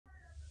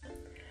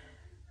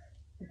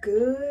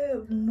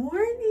Good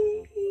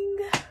morning.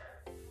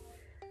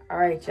 All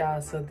right, y'all,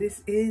 so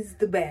this is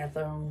the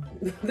bathroom.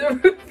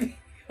 The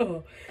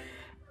reveal.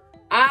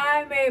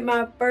 I made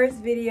my first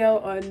video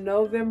on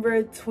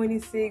November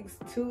 26,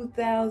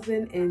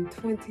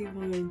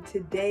 2021.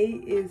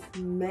 Today is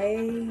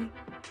May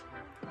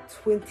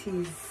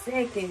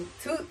 22nd,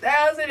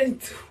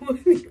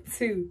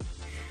 2022.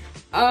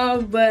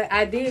 But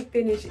I did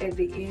finish at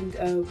the end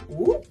of,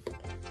 whoop,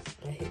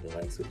 I hit the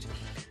light switch.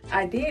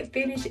 I did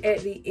finish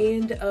at the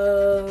end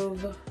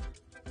of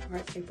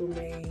March, April.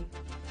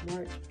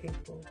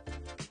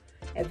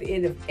 At the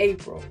end of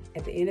April,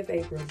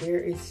 there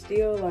is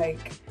still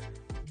like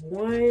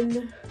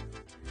one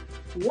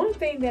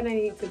thing that I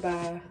need to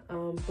buy,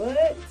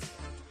 but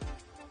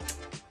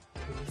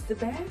here's the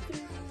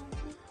bathroom.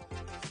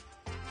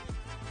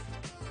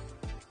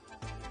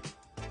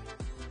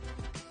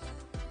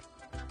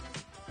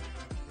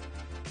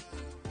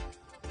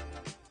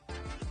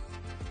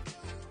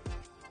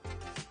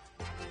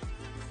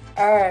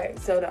 All right,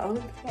 so the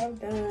only thing I've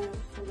done is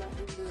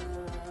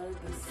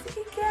the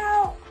sink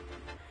out,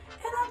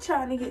 and I'm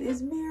trying to get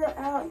this mirror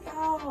out,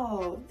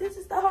 y'all. This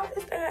is the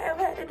hardest thing I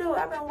ever had to do.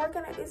 I've been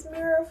working at this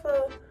mirror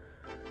for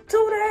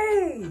 2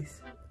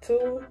 days.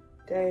 2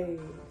 days.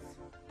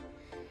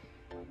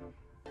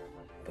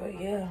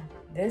 But yeah,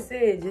 that's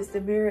it. Just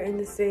the mirror and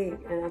the sink,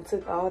 and I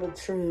took all the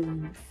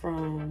trim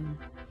from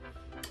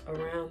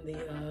around the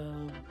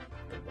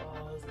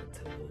walls, the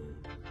tub.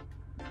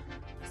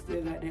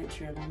 Still got that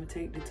trim. I'm gonna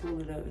take the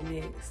toilet up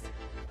next.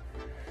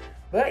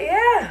 But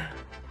yeah,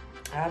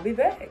 I'll be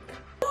back.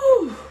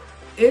 Whew.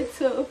 It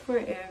took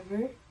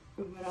forever,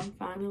 but I'm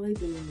finally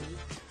doing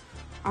it.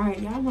 All right,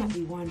 y'all might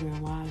be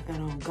wondering why I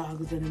got on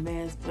goggles and a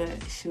mask,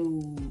 but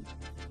shoot,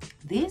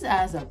 these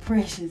eyes are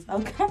precious,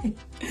 okay?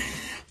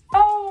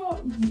 Oh,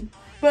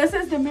 but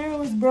since the mirror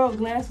was broke,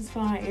 glass was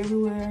flying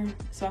everywhere,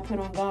 so I put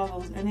on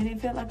goggles, and then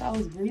it felt like I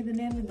was breathing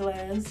in the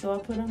glass, so I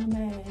put on a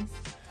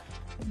mask.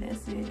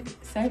 That's it.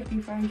 Safety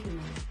first, you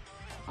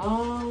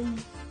know.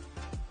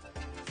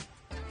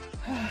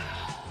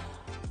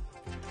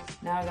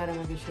 Now I gotta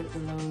make a trip to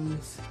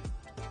Lowe's.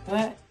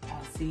 But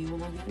I'll see you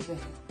when I get it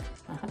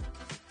back.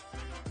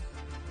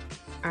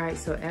 Alright,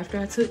 so after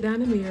I took down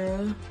the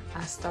mirror,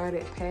 I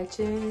started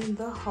patching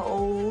the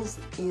holes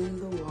in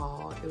the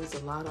wall. It was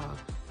a lot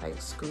of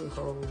like screw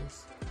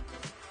holes.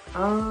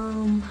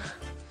 And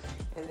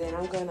then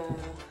I'm gonna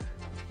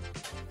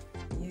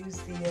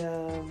use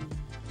the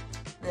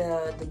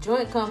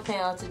joint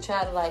compound to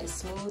try to like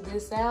smooth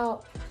this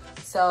out.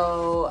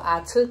 So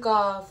I took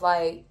off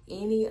like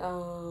any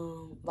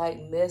like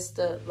messed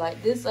up,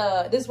 like this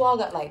wall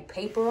got like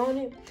paper on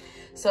it.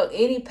 So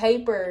any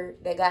paper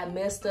that got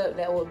messed up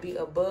that would be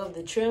above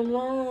the trim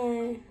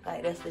line,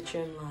 like that's the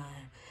trim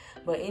line.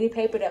 But any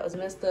paper that was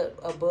messed up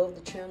above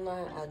the trim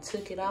line, I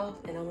took it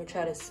off, and I'm gonna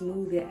try to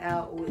smooth it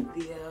out with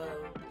the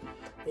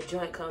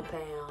joint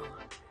compound.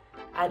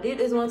 I did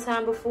this one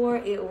time before,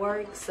 it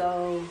worked,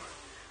 so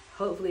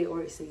hopefully it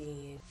works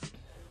again.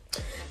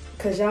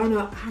 Cause y'all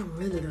know I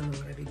really don't know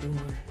what I be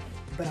doing,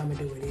 but I'm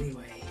gonna do it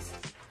anyways.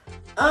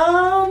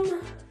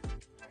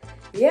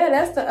 Yeah,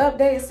 that's the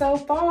update so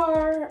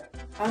far.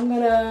 I'm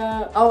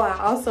gonna, oh, I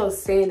also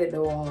sanded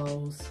the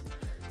walls.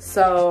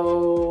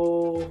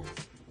 So,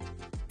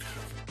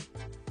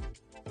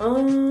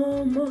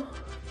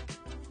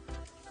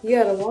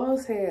 yeah, the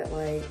walls had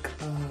like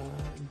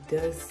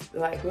dust,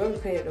 like whoever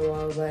painted the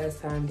walls last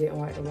time didn't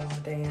wipe the wall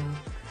down.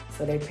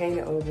 So they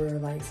painted over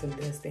like some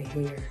dust and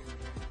hair.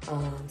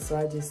 So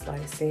I just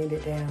like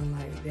sanded down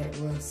like that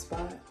rough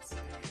spots.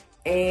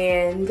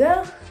 And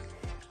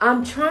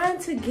I'm trying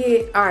to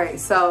get, all right,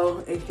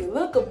 so if you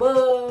look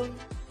above,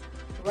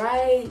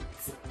 right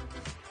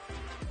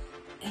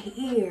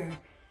here,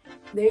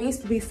 there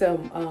used to be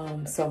some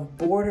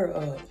border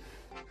up,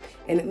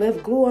 and it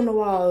left glue on the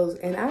walls,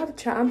 and I'm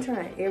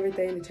trying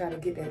everything to try to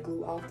get that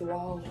glue off the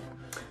wall.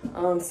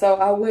 So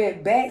I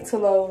went back to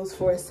Lowe's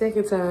for a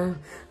second time.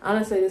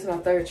 Honestly, this is my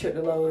third trip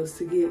to Lowe's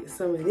to get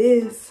some of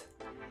this.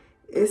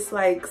 It's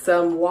like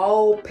some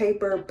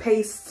wallpaper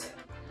paste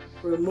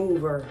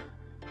remover.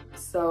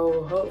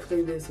 So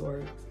hopefully this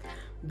works.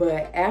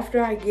 But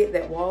after I get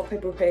that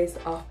wallpaper paste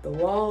off the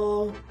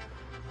wall,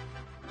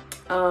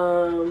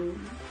 I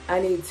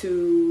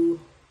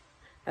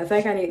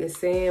think I need to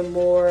sand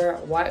more,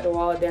 wipe the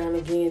wall down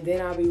again,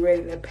 then I'll be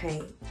ready to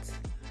paint.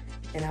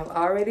 And I've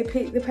already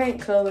picked the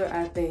paint color,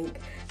 I think.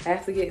 I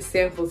have to get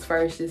samples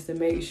first just to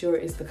make sure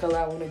it's the color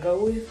I want to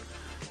go with.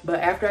 But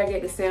after I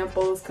get the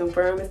samples,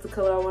 confirm it's the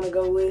color I want to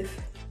go with,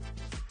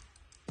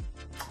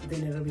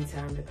 then it'll be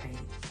time to paint.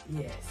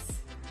 Yes.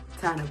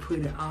 Time to put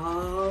it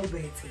all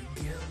back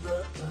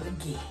together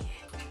again.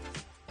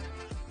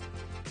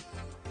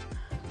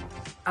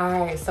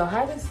 Alright, so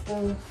how this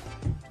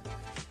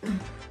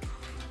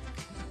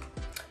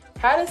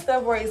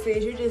stuff works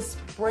is you just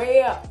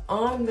spray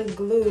on the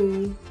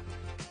glue,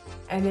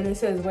 and then it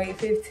says wait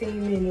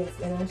 15 minutes,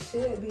 and I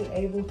should be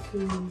able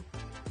to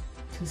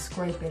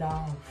scrape it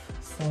off.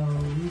 So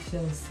we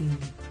shall see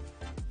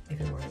if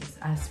it works.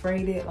 I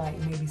sprayed it like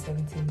maybe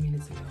 17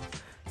 minutes ago.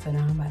 So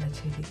now I'm about to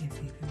check it and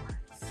see if it works.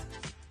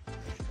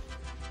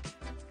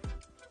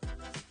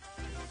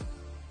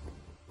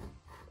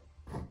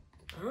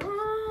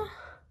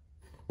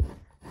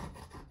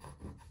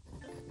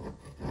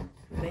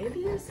 Maybe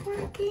it's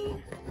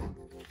working.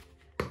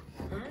 I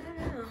don't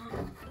know.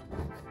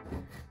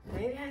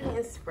 Maybe I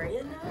didn't spray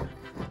enough.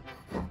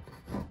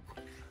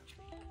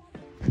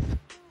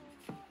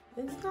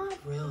 It's not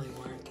really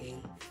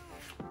working.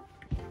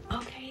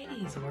 Okay,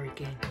 it is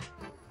working.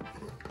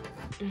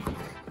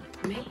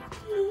 Maybe. I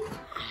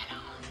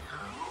don't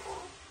know.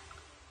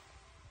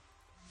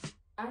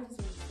 I just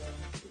want to say,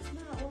 it's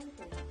not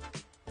working.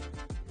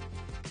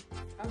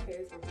 Okay,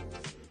 it's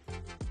working.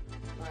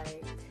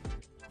 Like,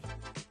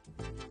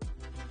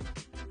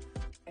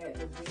 at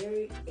the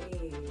very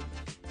edge,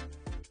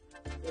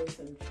 there's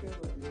some trim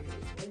up there.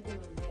 It's working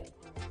on that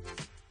part.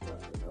 But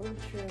the no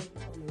trim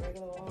on the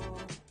regular wall,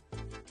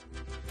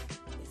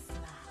 it's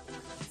not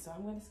working. So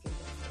I'm going to skip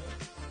that step.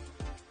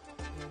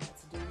 And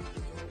that's to do with the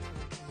joint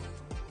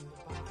on the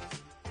bottom.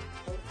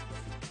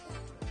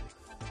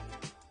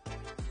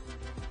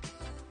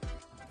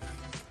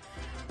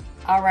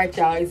 Alright,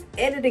 y'all, it's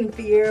editing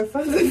fear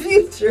from the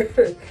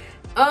future.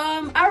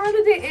 I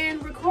really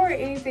didn't record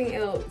anything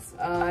else.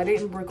 I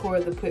didn't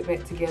record the put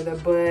back together,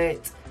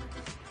 but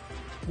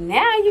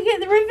now you get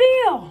the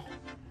reveal.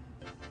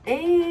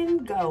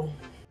 And go.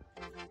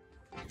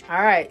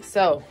 Alright,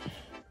 so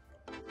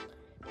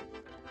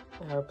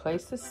I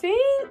replaced the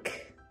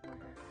sink.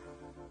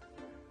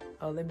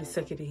 Oh, let me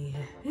suck it in.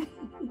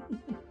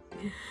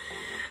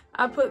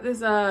 I put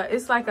this,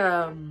 it's like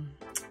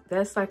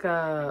that's like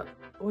a,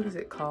 what is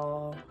it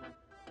called?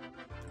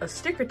 A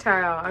sticker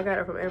tile. I got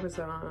it from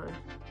Amazon.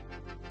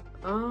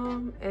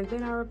 And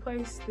then I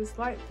replaced this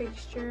light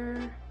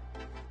fixture.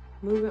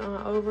 Moving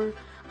on over.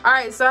 All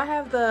right, so I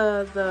have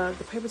the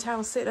paper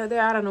towel sitting up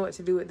there. I don't know what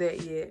to do with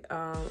that yet.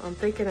 I'm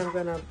thinking I'm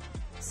gonna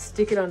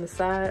stick it on the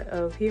side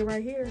of here,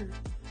 right here.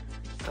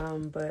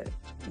 But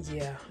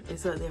yeah,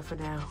 it's up there for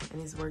now,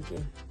 and it's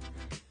working.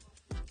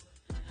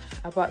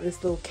 I bought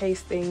this little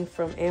case thing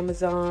from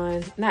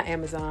Amazon, not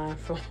Amazon,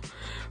 from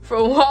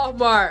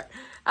Walmart.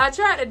 I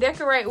tried to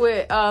decorate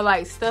with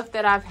like stuff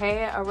that I've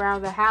had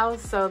around the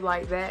house. So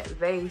like that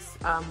vase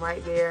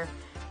right there,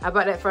 I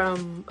bought that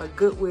from a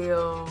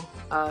Goodwill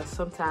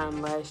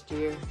sometime last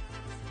year.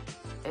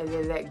 And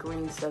then that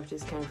green stuff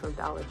just came from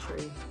Dollar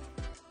Tree.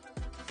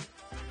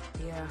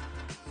 Yeah.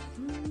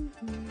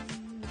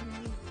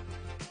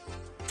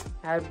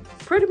 I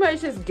pretty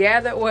much just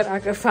gathered what I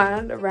could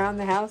find around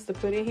the house to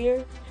put in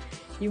here.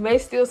 You may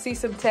still see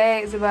some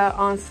tags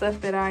on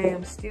stuff that I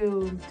am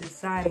still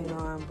deciding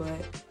on,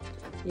 but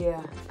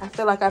yeah, I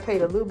feel like I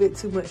paid a little bit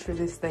too much for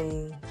this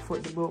thing for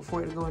it to go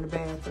in the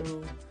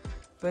bathroom.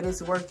 But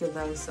it's working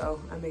though,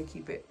 so I may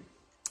keep it.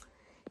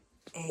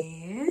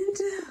 And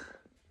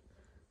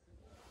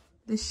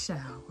the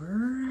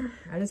shower.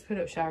 I just put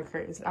up shower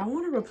curtains. I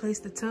want to replace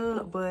the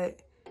tub, but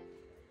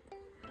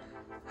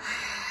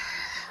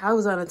I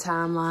was on a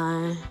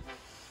timeline.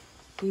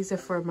 These are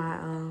for my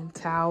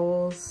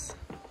towels.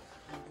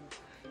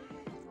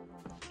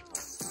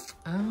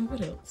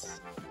 What else?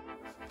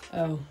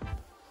 Oh,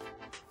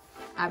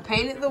 I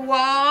painted the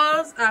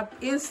walls. I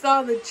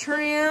installed the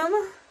trim.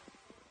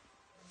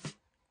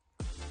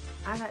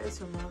 I got this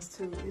from Ross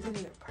too. Isn't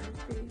it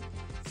perfect?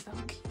 So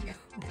cute.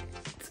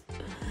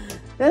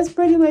 That's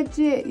pretty much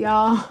it,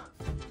 y'all.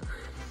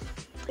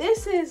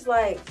 This is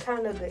like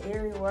kind of the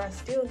area where I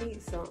still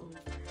need something.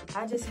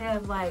 I just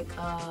have like,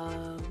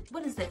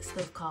 what is that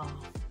stuff called?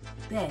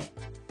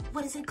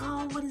 What is it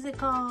called? What is it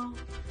called?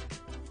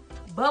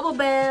 Bubble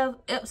bath,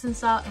 Epsom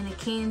salt, and a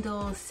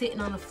candle sitting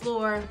on the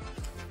floor.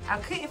 I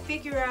couldn't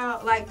figure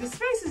out, like, the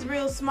space is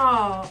real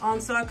small,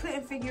 so I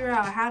couldn't figure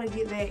out how to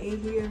get that in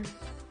here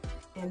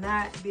and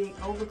not being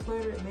over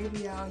cluttered.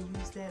 Maybe I'll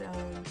use that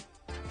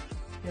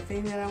the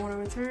thing that I want to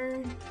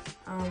return.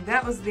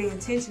 That was the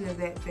intention of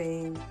that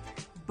thing,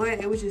 but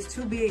it was just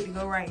too big to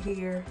go right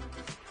here.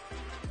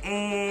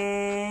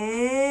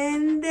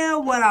 And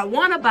what I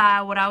want to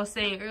buy, what I was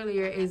saying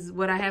earlier, is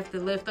what I have to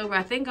left over.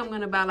 I think I'm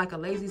going to buy like a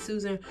Lazy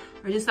Susan,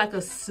 or just like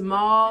a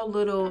small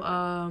little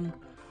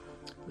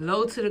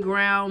low to the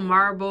ground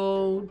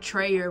marble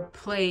tray or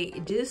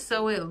plate, just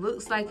so it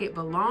looks like it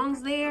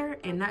belongs there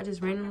and not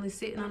just randomly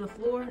sitting on the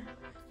floor.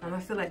 I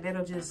feel like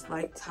that'll just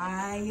like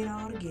tie it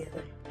all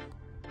together.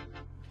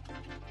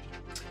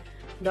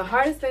 The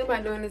hardest thing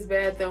about doing this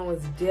bathroom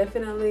was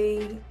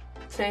definitely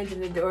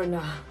changing the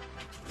doorknob.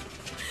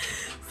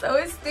 So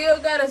it still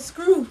got a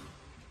screw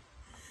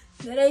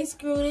that ain't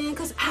screwed in,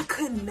 because I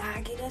could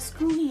not get that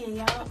screw in,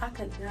 y'all. I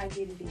could not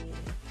get it in.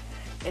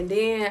 And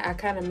then I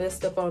kind of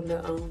messed up on the,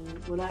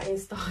 when I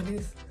installed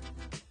this.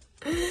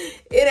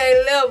 It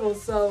ain't level,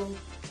 so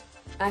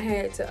I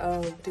had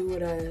to do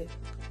what I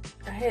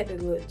had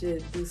to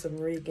just do some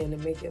rigging to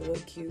make it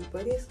look cute.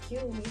 But it's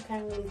cute, you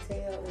can't really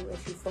tell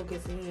unless you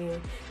focus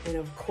in. And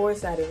of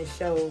course I didn't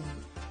show.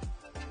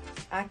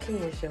 I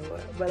can show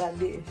it, but I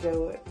didn't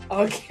show it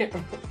on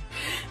camera.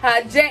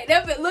 I jacked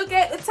up and look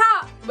at the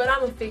top, but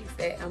I'm gonna fix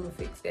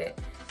that.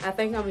 I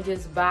think I'm gonna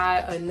just buy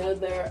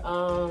another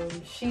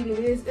sheet of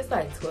this. It's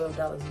like $12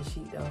 a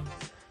sheet though.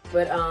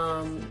 But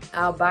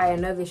I'll buy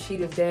another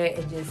sheet of that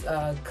and just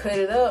cut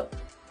it up,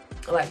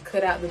 like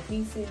cut out the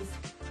pieces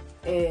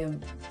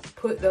and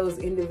put those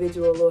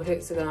individual little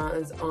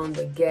hexagons on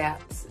the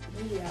gaps.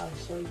 Maybe I'll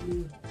show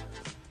you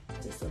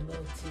just a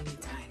little teeny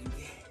tiny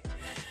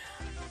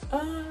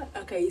bit.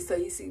 Okay, so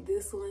you see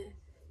this one?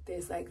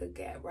 There's like a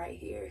gap right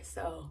here.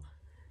 So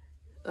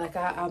like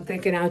I'm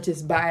thinking I'll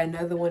just buy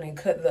another one and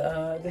cut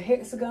the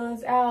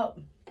hexagons out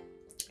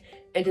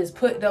and just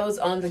put those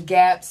on the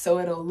gaps so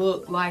it'll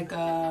look like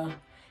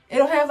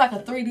it'll have like a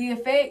 3D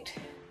effect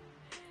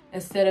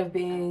instead of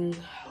being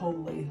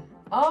holy.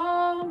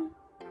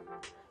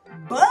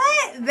 But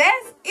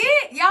that's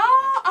it,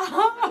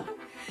 y'all.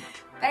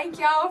 Thank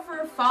y'all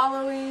for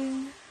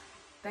following.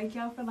 Thank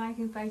y'all for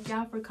liking. Thank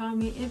y'all for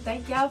commenting.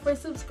 Thank y'all for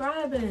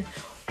subscribing.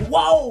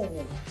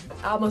 Whoa!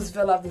 I almost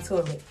fell off the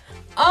toilet.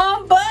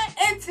 But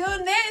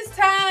until next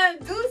time,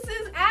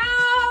 deuces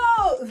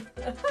out.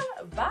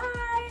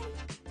 Bye.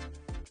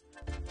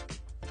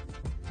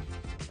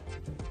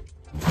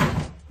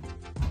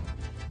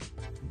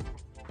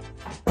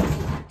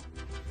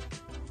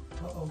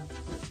 Uh-oh.